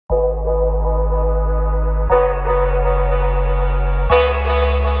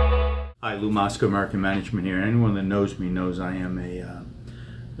Lou Mosca, American Management here. Anyone that knows me knows I am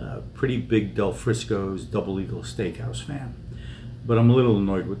a pretty big Del Frisco's Double Eagle Steakhouse fan. But I'm a little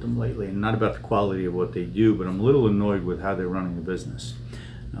annoyed with them lately, and not about the quality of what they do, but I'm a little annoyed with how they're running the business.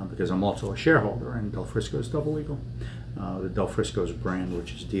 Because I'm also a shareholder in Del Frisco's Double Eagle, the Del Frisco's brand,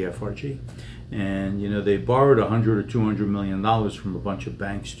 which is DFRG. And you know, they borrowed $100 or $200 million from a bunch of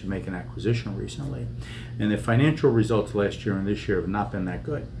banks to make an acquisition recently, and their financial results last year and this year have not been that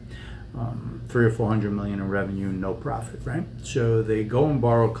good. 300 or 400 million in revenue, no profit, right? So they go and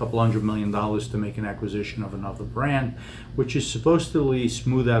borrow a couple $100 million to make an acquisition of another brand, which is supposed to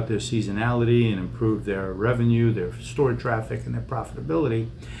smooth out their seasonality and improve their revenue, their store traffic, and their profitability.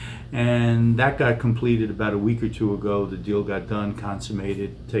 And that got completed about a week or two ago. The deal got done,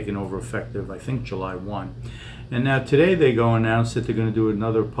 consummated, taken over effective, I think, July 1. And now today they go announce that they're going to do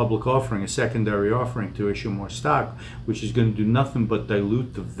another public offering, a secondary offering to issue more stock, which is going to do nothing but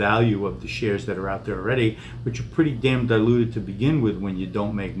dilute the value of the shares that are out there already, which are pretty damn diluted to begin with when you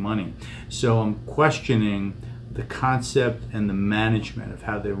don't make money. So I'm questioning the concept and the management of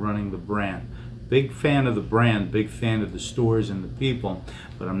how they're running the brand. Big fan of the brand, big fan of the stores and the people,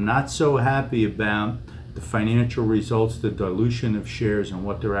 but I'm not so happy about the financial results, the dilution of shares, and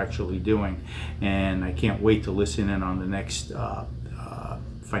what they're actually doing. And I can't wait to listen in on the next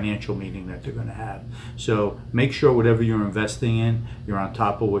financial meeting that they're going to have. So make sure whatever you're investing in, you're on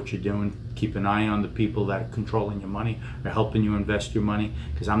top of what you're doing. Keep an eye on the people that are controlling your money or helping you invest your money,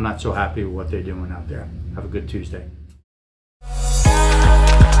 because I'm not so happy with what they're doing out there. Have a good Tuesday.